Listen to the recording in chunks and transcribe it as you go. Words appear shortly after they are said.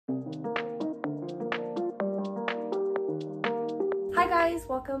Hi guys,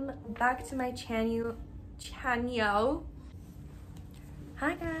 welcome back to my channel.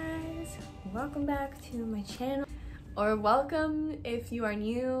 Hi guys, welcome back to my channel, or welcome if you are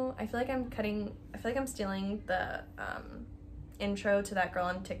new. I feel like I'm stealing the intro to that girl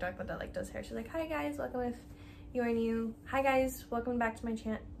on TikTok that like does hair. She's like, hi guys, welcome if you are new. Hi guys, welcome back to my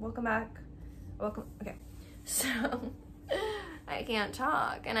channel. Welcome. Okay, so I can't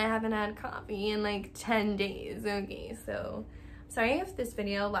talk and I haven't had coffee in like 10 days. Okay, so sorry if this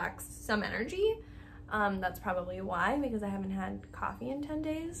video lacks some energy. That's probably why, because I haven't had coffee in 10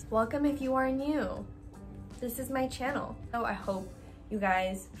 days. Welcome if you are new. This is my channel. So I hope you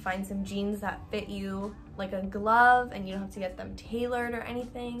guys find some jeans that fit you like a glove and you don't have to get them tailored or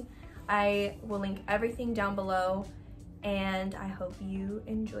anything. I will link everything down below and I hope you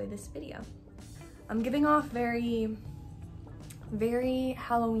enjoy this video. I'm giving off very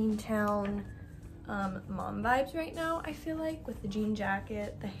Halloween Town mom vibes right now, I feel like, with the jean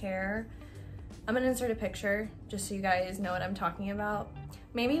jacket, the hair. I'm gonna insert a picture just so you guys know what I'm talking about.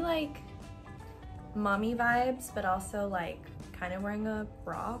 Maybe like mommy vibes, but also like kind of wearing a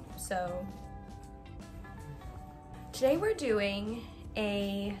bra. So today we're doing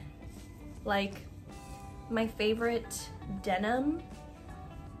a like my favorite denim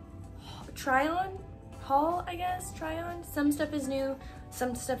try on haul, I guess. Try on. Some stuff is new,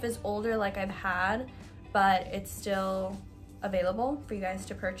 some stuff is older like I've had, but it's still available for you guys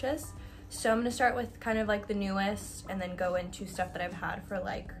to purchase. So I'm gonna start with kind of like the newest and then go into stuff that I've had for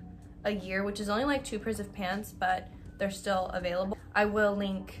like a year, which is only like 2 pairs of pants, but they're still available. I will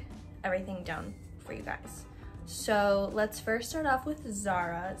link everything down for you guys. So let's first start off with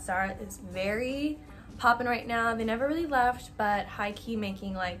ZARA. ZARA is very popping right now. They never really left, but high-key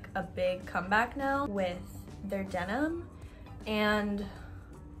making like a big comeback now with their denim, and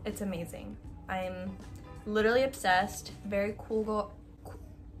it's amazing. I'm literally obsessed. Very cool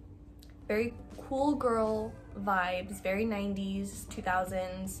girl vibes, very 90s,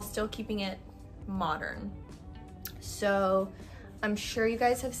 2000s, still keeping it modern. So I'm sure you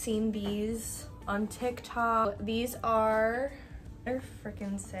guys have seen these on TikTok. These are, I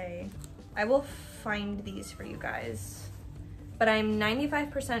freaking say, I will find these for you guys, but I'm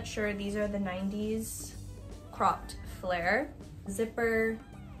 95% sure these are the 90s cropped flare. Zipper,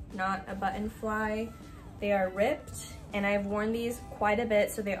 not a button fly. They are ripped, and I've worn these quite a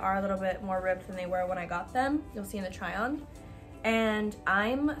bit, so they are a little bit more ripped than they were when I got them. You'll see in the try on. And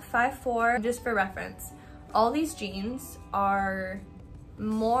I'm 5'4", just for reference. All these jeans are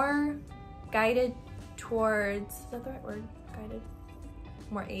more guided towards, is that the right word? Guided?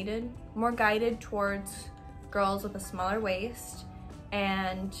 More guided towards girls with a smaller waist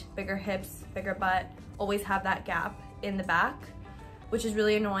and bigger hips, bigger butt, always have that gap in the back, which is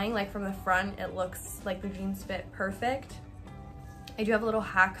really annoying. Like from the front, it looks like the jeans fit perfect. I do have a little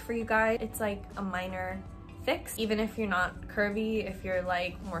hack for you guys. It's like a minor fix, even if you're not curvy, if you're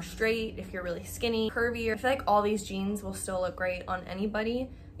like more straight, if you're really skinny, curvy. I feel like all these jeans will still look great on anybody.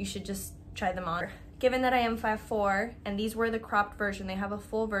 You should just try them on. Given that I am 5'4", and these were the cropped version, they have a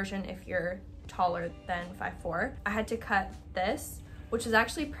full version if you're taller than 5'4". I had to cut this, which is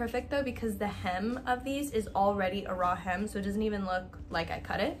actually perfect though, because the hem of these is already a raw hem, so it doesn't even look like I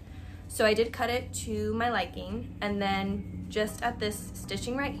cut it. So I did cut it to my liking, and then just at this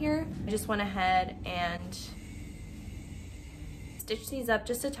stitching right here, I just went ahead and stitched these up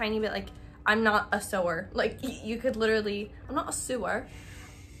just a tiny bit. Like, I'm not a sewer. Like, you could literally, I'm not a sewer.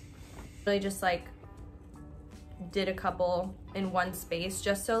 Really just like did a couple in one space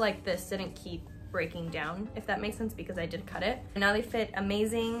just so like this didn't keep breaking down, if that makes sense, because I did cut it. And now they fit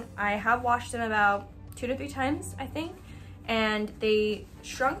amazing. I have washed them about 2 to 3 times, I think, and they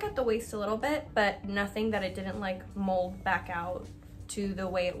shrunk at the waist a little bit, but nothing that it didn't like mold back out to the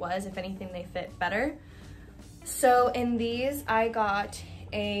way it was. If anything, they fit better. So in these, I got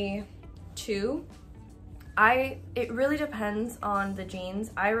a 2. It really depends on the jeans.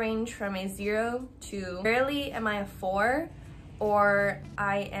 I range from a 0 to rarely am I a 4, or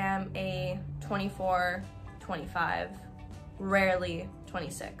I am a 24, 25, rarely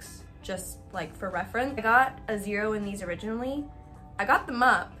 26, just like for reference. I got a 0 in these originally. I got them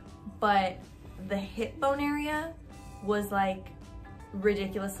up, but the hip bone area was like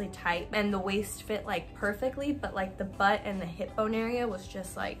ridiculously tight, and the waist fit like perfectly, but like the butt and the hip bone area was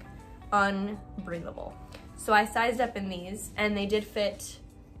just like unbreathable. So I sized up in these, and they did fit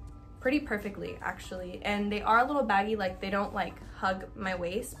pretty perfectly actually, and they are a little baggy. Like, they don't like hug my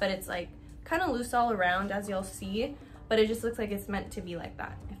waist, but it's like kind of loose all around, as you'll see, but it just looks like it's meant to be like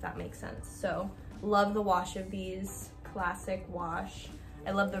that, if that makes sense. So love the wash of these, classic wash.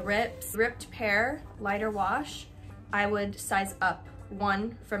 I love the rips. Ripped pair, lighter wash, I would size up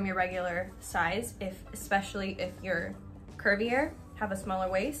 1 from your regular size, especially if you're curvier, have a smaller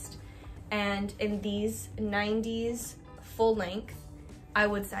waist. And in these 90s full length, I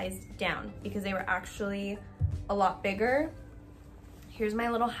would size down because they were actually a lot bigger. Here's my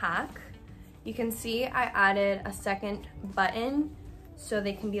little hack. You can see I added a second button so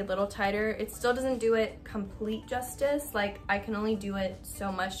they can be a little tighter. It still doesn't do it complete justice. Like, I can only do it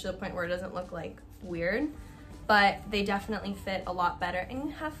so much to the point where it doesn't look like weird, but they definitely fit a lot better, and you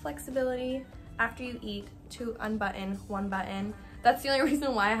have flexibility after you eat to unbutton 1 button. That's the only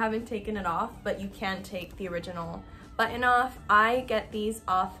reason why I haven't taken it off, but you can take the original button off. I get these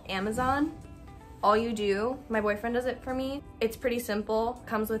off Amazon. All you do, my boyfriend does it for me. It's pretty simple.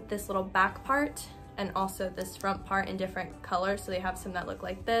 Comes with this little back part and also this front part in different colors. So they have some that look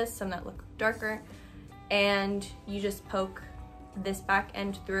like this, some that look darker. And you just poke this back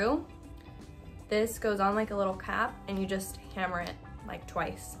end through. This goes on like a little cap and you just hammer it like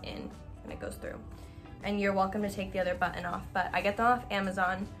twice in and it goes through. And you're welcome to take the other button off, but I get them off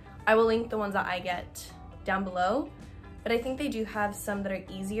Amazon. I will link the ones that I get down below. But I think they do have some that are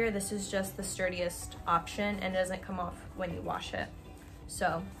easier. This is just the sturdiest option and it doesn't come off when you wash it.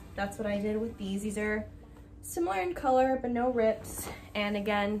 So that's what I did with these. These are similar in color, but no rips. And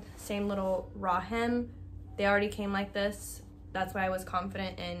again, same little raw hem. They already came like this. That's why I was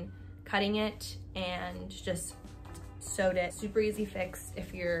confident in cutting it and just sewed it. Super easy fix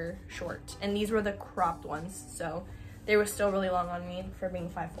if you're short. And these were the cropped ones, so they were still really long on me for being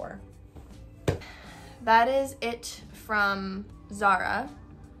 5'4". That is it from ZARA.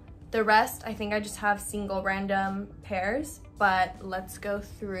 The rest, I think I just have single random pairs, but let's go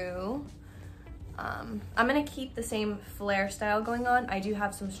through. I'm gonna keep the same flare style going on. I do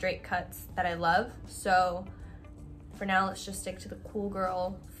have some straight cuts that I love, so for now, let's just stick to the cool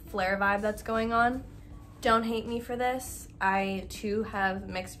girl flare vibe that's going on. Don't hate me for this. I too have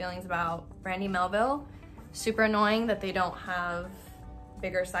mixed feelings about BRANDY MELVILLE. Super annoying that they don't have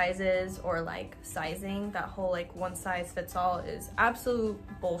bigger sizes or like sizing. That whole like one size fits all is absolute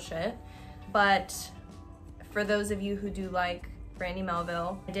bullshit. But for those of you who do like BRANDY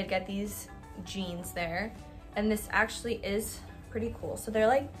MELVILLE, I did get these jeans there, and this actually is pretty cool. So they're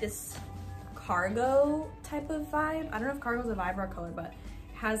like this cargo type of vibe. I don't know if cargo is a vibe or a color, but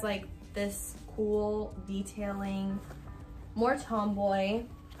it has like this cool detailing, more tomboy.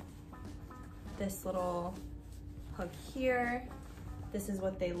 This little hook here. This is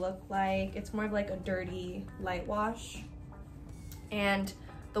what they look like. It's more of like a dirty light wash. And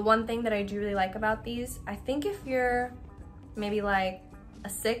the one thing that I do really like about these, I think if you're maybe like a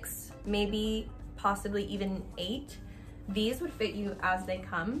 6, maybe possibly even 8, these would fit you as they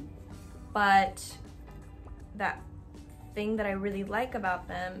come. But that thing that I really like about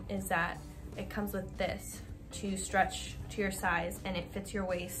them is that it comes with this to stretch to your size and it fits your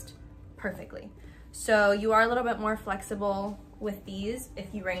waist perfectly. So you are a little bit more flexible with these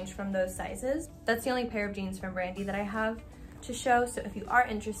if you range from those sizes. That's the only pair of jeans from BRANDY that I have to show. So if you are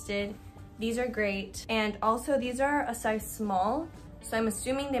interested, these are great. And also these are a size small. So I'm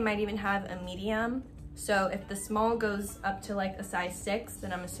assuming they might even have a medium. So if the small goes up to like a size 6,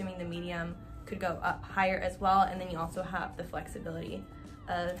 then I'm assuming the medium could go up higher as well. And then you also have the flexibility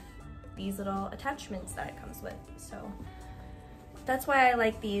of these little attachments that it comes with. So that's why I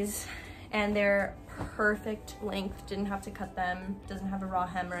like these, and they're perfect length. Didn't have to cut them, doesn't have a raw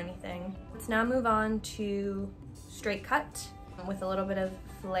hem or anything. Let's now move on to straight cut with a little bit of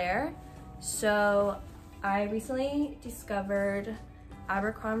flare. So I recently discovered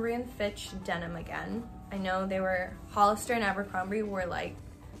Abercrombie and Fitch denim again. I know they were, Hollister and Abercrombie were like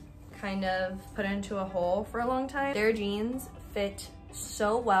kind of put into a hole for a long time. Their jeans fit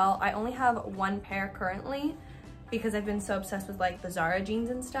so well. I only have one pair currently because I've been so obsessed with like the ZARA jeans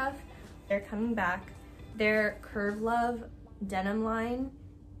and stuff. They're coming back. Their Curve Love denim line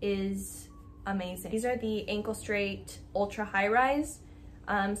is amazing. These are the ankle straight ultra high rise,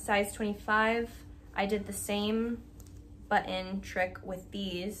 size 25. I did the same button trick with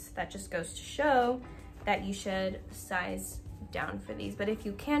these. That just goes to show that you should size down for these. But if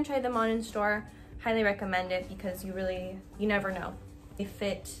you can try them on in store, highly recommend it because you never know. They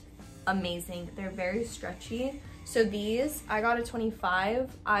fit amazing. They're very stretchy. So these, I got a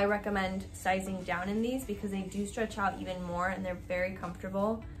 25. I recommend sizing down in these because they do stretch out even more and they're very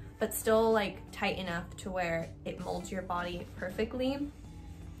comfortable, but still like tight enough to where it molds your body perfectly.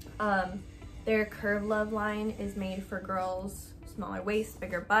 Their Curve Love line is made for girls, smaller waist,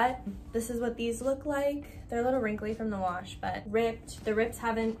 bigger butt. This is what these look like. They're a little wrinkly from the wash, but ripped. The rips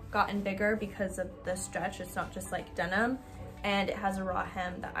haven't gotten bigger because of the stretch. It's not just like denim. and it has a raw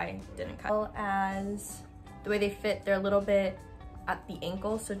hem that I didn't cut. As well as the way they fit, they're a little bit at the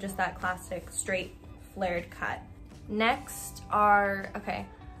ankle, so just that classic straight flared cut. Next are, okay,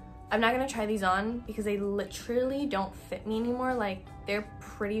 I'm not gonna try these on because they literally don't fit me anymore. Like, they're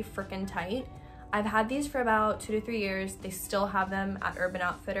pretty freaking tight. I've had these for about 2 to 3 years. They still have them at Urban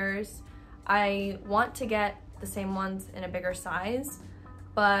Outfitters. I want to get the same ones in a bigger size,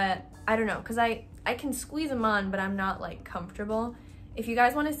 but I don't know, because I can squeeze them on, but I'm not like comfortable. If you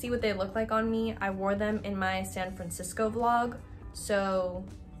guys want to see what they look like on me, I wore them in my San Francisco vlog, so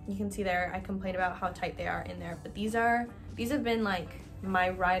you can see there I complain about how tight they are in there. But these have been like my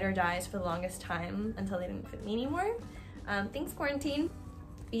ride or dies for the longest time until they didn't fit me anymore. Thanks, quarantine.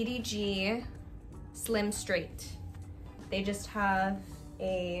 BDG Slim Straight. They just have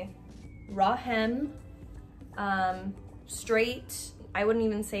a raw hem, straight, I wouldn't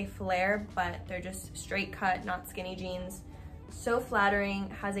even say flare, but they're just straight cut, not skinny jeans. So flattering,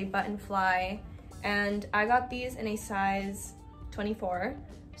 has a button fly, and I got these in a size 24.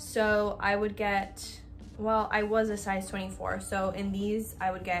 So I would get, well, I was a size 24. So in these,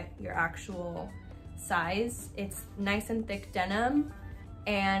 I would get your actual size. It's nice and thick denim,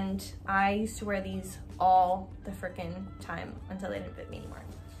 and I used to wear these all the freaking time until they didn't fit me anymore.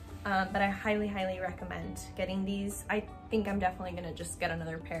 But I highly, highly recommend getting these. I think I'm definitely gonna just get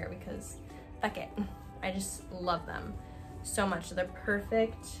another pair because fuck it. I just love them so much. They're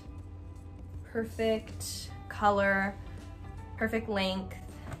perfect color, perfect length,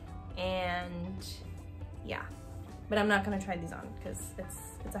 and yeah. But I'm not gonna try these on because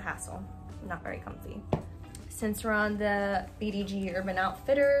it's a hassle, not very comfy. Since we're on the BDG Urban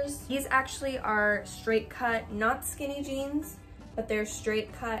Outfitters, these actually are straight cut, not skinny jeans, but they're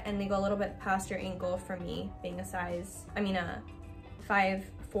straight cut and they go a little bit past your ankle for me, being a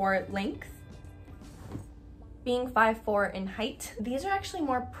 5'4" length. Being 5'4" in height. These are actually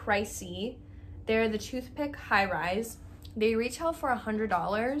more pricey. They're the Toothpick High Rise. They retail for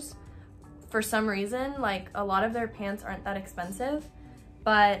 $100. For some reason, like, a lot of their pants aren't that expensive,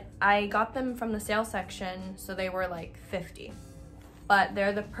 but I got them from the sale section, so they were like $50. But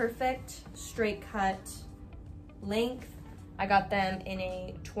they're the perfect straight cut length. I got them in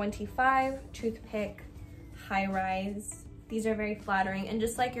a 25 Toothpick High Rise. These are very flattering and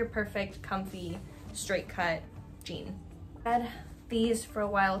just like your perfect comfy straight cut jean. I had these for a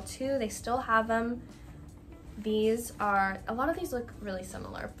while too. They still have them. These are, a lot of these look really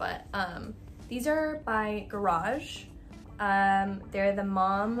similar, but these are by Garage. They're the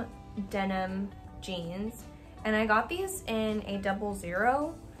mom denim jeans, and I got these in a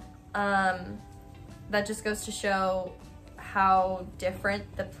 00. That just goes to show how different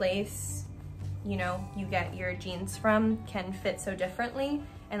the place, you know, you get your jeans from can fit so differently,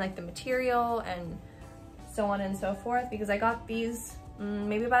 and like the material and so on and so forth, because I got these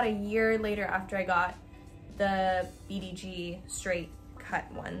maybe about a year later after I got the BDG straight cut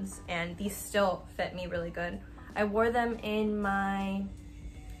ones, and these still fit me really good. I wore them in my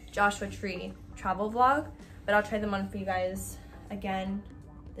Joshua Tree travel vlog, but I'll try them on for you guys again.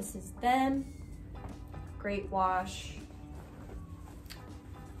 This is them. Great wash.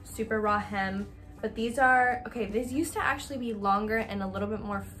 Super raw hem. But these are, okay, these used to actually be longer and a little bit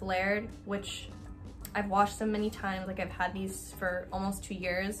more flared, which I've washed them many times. Like, I've had these for almost 2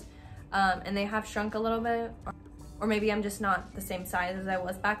 years, and they have shrunk a little bit, or maybe I'm just not the same size as I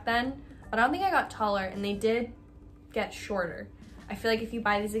was back then, but I don't think I got taller, and they did get shorter. I feel like if you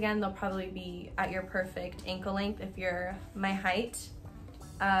buy these again, they'll probably be at your perfect ankle length if you're my height,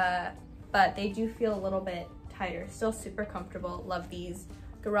 but they do feel a little bit tighter. Still super comfortable. Love these.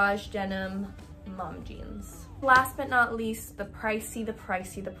 Garage denim mom jeans. Last but not least, the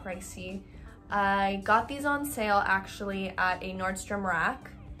pricey. I got these on sale actually at a Nordstrom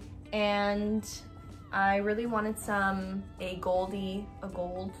rack, and I really wanted some gold,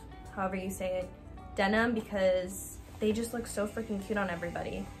 however you say it, denim, because they just look so freaking cute on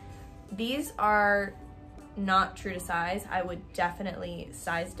everybody. These are not true to size. I would definitely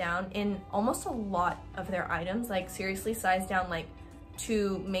size down in almost a lot of their items, like seriously size down like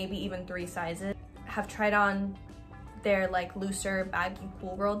 2, maybe even 3 sizes. Have tried on their like looser baggy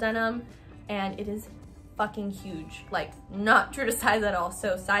cool girl denim, and it is fucking huge, like not true to size at all.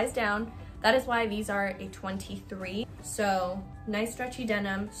 So size down. That is why these are a 23. So nice stretchy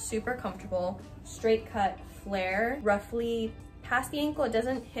denim, super comfortable, straight cut flare, roughly past the ankle. It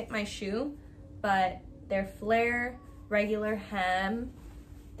doesn't hit my shoe, but they're flare, regular hem,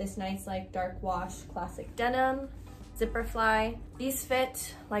 this nice like dark wash classic denim, zipper fly. These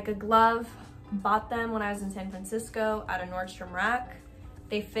fit like a glove. Bought them when I was in San Francisco at a Nordstrom rack.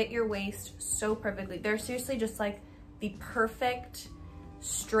 They fit your waist so perfectly. They're seriously just like the perfect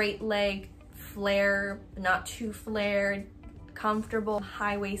straight leg flare, not too flared, comfortable,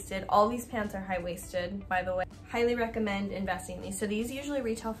 high-waisted. All these pants are high-waisted, by the way. Highly recommend investing in these. So these usually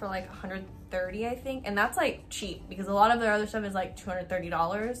retail for like $130, I think, and that's like cheap because a lot of their other stuff is like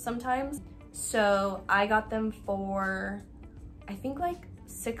 $230 sometimes. So I got them for, I think like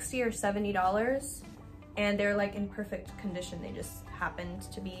 $60 or $70, and they're like in perfect condition. They just happened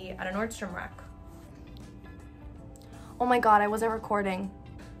to be at a Nordstrom rack. Oh my God, I wasn't recording.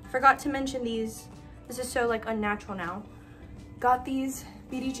 Forgot to mention these. This is so like unnatural now. Got these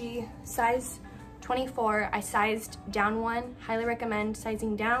BDG size 24. I sized down one. Highly recommend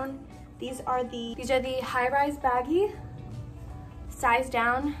sizing down. These are the high-rise baggy. Size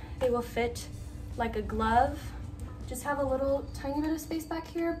down. They will fit like a glove. Just have a little tiny bit of space back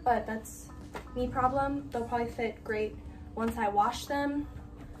here, but that's me problem. They'll probably fit great once I wash them.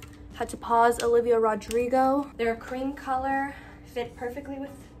 Had to pause Olivia Rodrigo. They're a cream color. Fit perfectly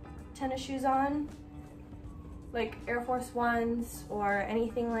with tennis shoes on, like Air Force Ones or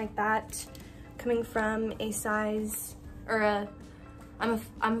anything like that. Coming from a size, or I'm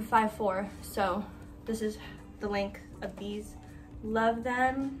a 5'4", so this is the length of these. Love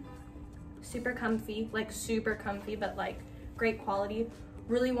them. Super comfy, like super comfy, but like great quality.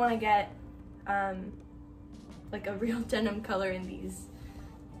 Really want to get like a real denim color in these.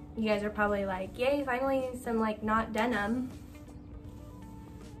 You guys are probably like, yay, finally some like not denim.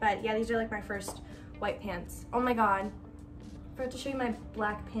 But yeah, these are like my first white pants. Oh my God, I forgot to show you my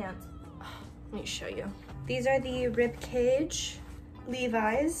black pants. Let me show you. These are the RIBCAGE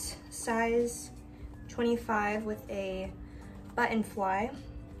Levi's, size 25 with a button fly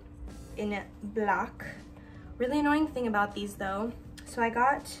in black. Really annoying thing about these though. So I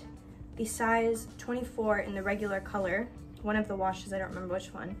got the size 24 in the regular color. One of the washes, I don't remember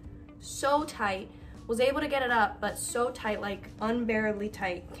which one. So tight. Was able to get it up, but so tight, like unbearably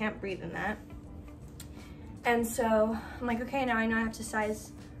tight. Can't breathe in that. And so I'm like, okay, now I know I have to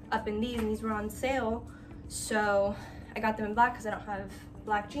size up in these, and these were on sale. So I got them in black because I don't have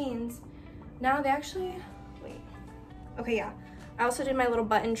black jeans. Now they actually, wait. Okay, yeah. I also did my little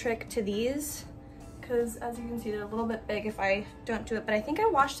button trick to these because as you can see, they're a little bit big if I don't do it, but I think I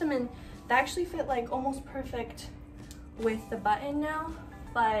washed them and they actually fit like almost perfect with the button now,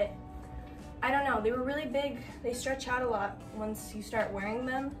 but I don't know, they were really big. They stretch out a lot once you start wearing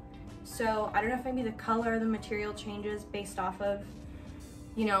them. So I don't know if maybe the color, the material changes based off of,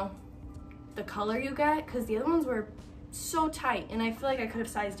 you know, the color you get, because the other ones were so tight and I feel like I could have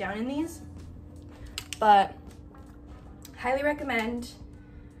sized down in these. But highly recommend.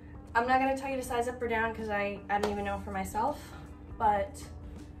 I'm not gonna tell you to size up or down because I don't even know for myself, but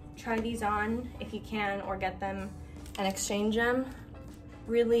try these on if you can, or get them and exchange them.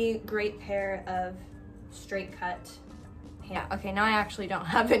 Really great pair of straight cut pants. Yeah, okay, now I actually don't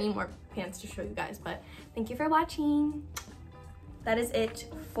have any more pants to show you guys, but thank you for watching. That is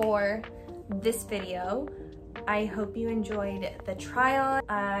it for this video. I hope you enjoyed the try on.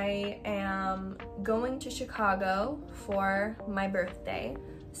 I am going to Chicago for my birthday,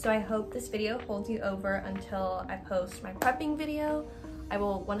 so I hope this video holds you over until I post my prepping video. I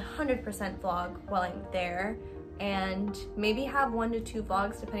will 100% vlog while I'm there, and maybe have 1 to 2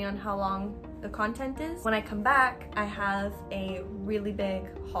 vlogs depending on how long the content is. When I come back, I have a really big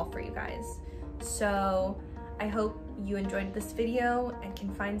haul for you guys. So I hope you enjoyed this video and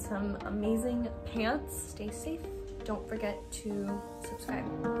can find some amazing pants. Stay safe. Don't forget to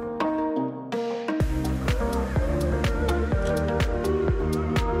subscribe.